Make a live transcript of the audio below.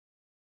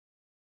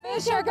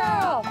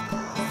FisherGirl!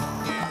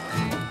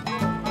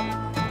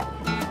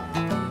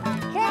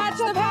 Catch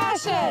the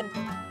passion!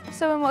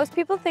 So when most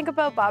people think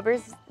about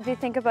bobbers, they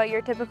think about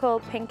your typical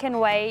pink and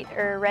white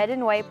or red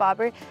and white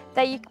bobber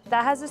that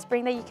has a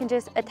spring that you can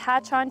just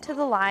attach onto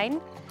the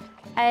line.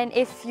 And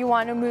if you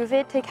want to move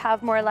it to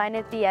have more line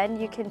at the end,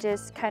 you can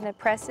just kind of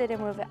press it and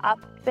move it up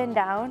and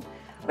down,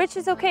 which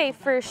is okay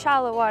for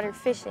shallow water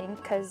fishing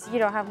because you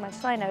don't have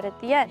much line out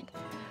at the end.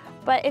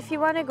 But if you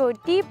want to go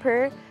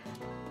deeper,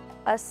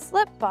 a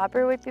slip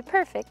bobber would be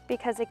perfect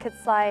because it could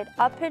slide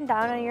up and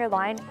down on your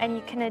line and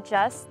you can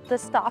adjust the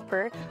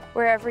stopper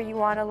wherever you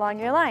want along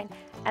your line.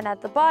 And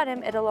at the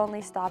bottom, it'll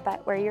only stop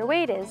at where your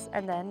weight is,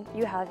 and then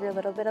you have your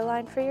little bit of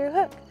line for your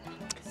hook.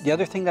 The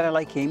other thing that I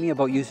like, Amy,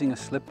 about using a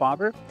slip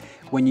bobber,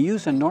 when you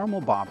use a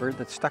normal bobber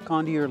that's stuck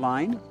onto your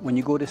line, when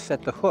you go to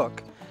set the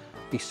hook,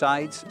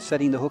 besides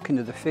setting the hook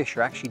into the fish,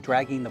 you're actually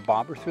dragging the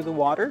bobber through the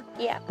water.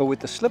 Yeah. But with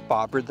the slip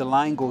bobber, the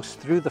line goes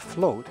through the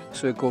float,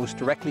 so it goes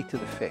directly to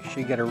the fish.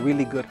 You get a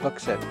really good hook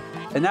set,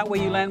 and that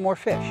way you land more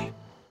fish.